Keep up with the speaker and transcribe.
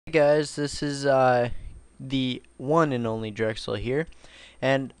Guys, this is the one and only Drexel here,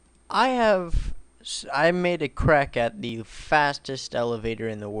 and I made a crack at the fastest elevator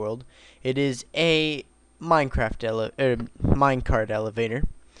in the world. It is a minecart elevator.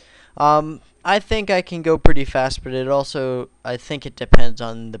 I think I can go pretty fast, but I think it depends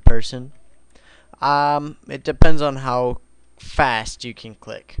on the person. It depends on how fast you can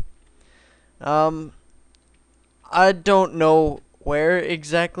click. Um, I don't know where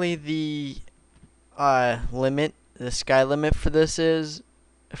exactly the sky limit for this is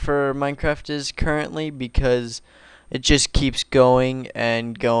for Minecraft is currently, because it just keeps going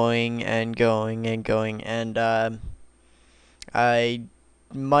and going and going and going, and I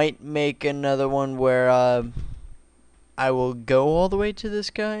might make another one where I will go all the way to the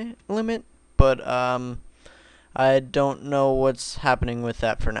sky limit, but I don't know what's happening with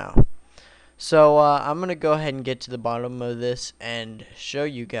that for now. So I'm gonna go ahead and get to the bottom of this and show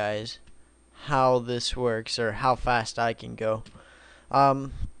you guys how this works, or how fast I can go.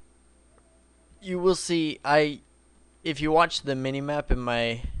 Um, you will see, if you watch the minimap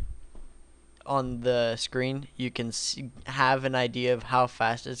on the screen, you can have an idea of how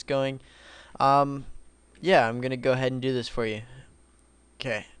fast it's going. Um, yeah, I'm gonna go ahead and do this for you.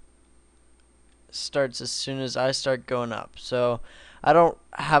 Okay, starts as soon as I start going up. So I don't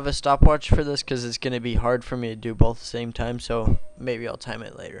have a stopwatch for this because it's gonna be hard for me to do both at the same time. So maybe I'll time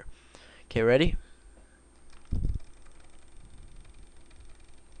it later. Okay, ready?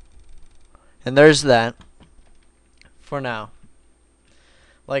 And there's that for now.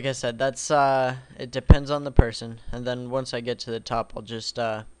 Like I said, that's it depends on the person, and then once I get to the top, I'll just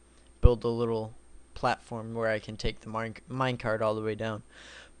build a little platform where I can take the minecart all the way down.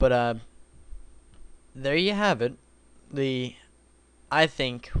 But there you have it. I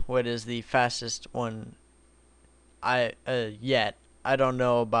think what is the fastest one yet. I don't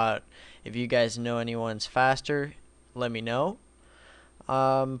know about if you guys know anyone's faster. Let me know.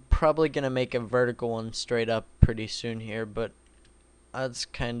 Probably gonna make a vertical one straight up pretty soon here, but that's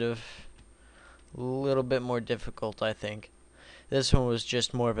kind of a little bit more difficult, I think. This one was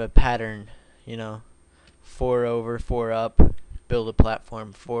just more of a pattern, you know, 4 over, 4 up, build a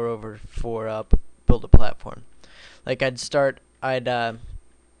platform, 4 over, 4 up, build a platform. Like I'd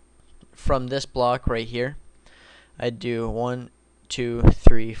from this block right here, I'd do 1, 2,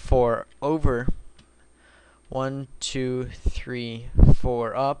 3, 4 over, 1, 2, 3,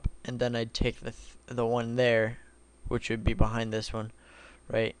 4 up, and then I'd take the one there, which would be behind this one,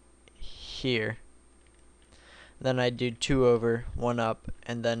 right here. Then I'd do 2 over, 1 up,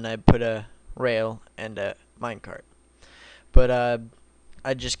 and then I'd put a rail and a minecart. But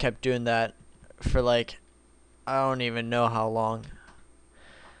I just kept doing that for like, I don't even know how long.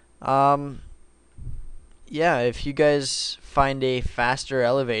 Yeah, if you guys find a faster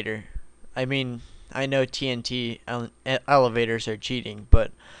elevator, I mean, I know TNT elevators are cheating,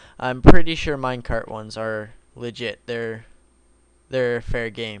 but I'm pretty sure minecart ones are legit. They're fair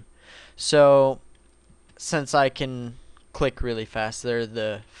game. So since I can click really fast, they're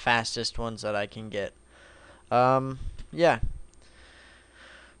the fastest ones that I can get. Yeah.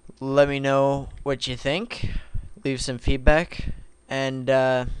 Let me know what you think. Leave some feedback, and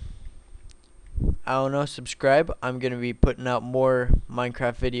I don't know, subscribe. I'm gonna be putting out more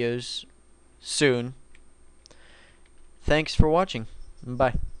Minecraft videos soon. Thanks for watching.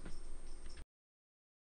 Bye.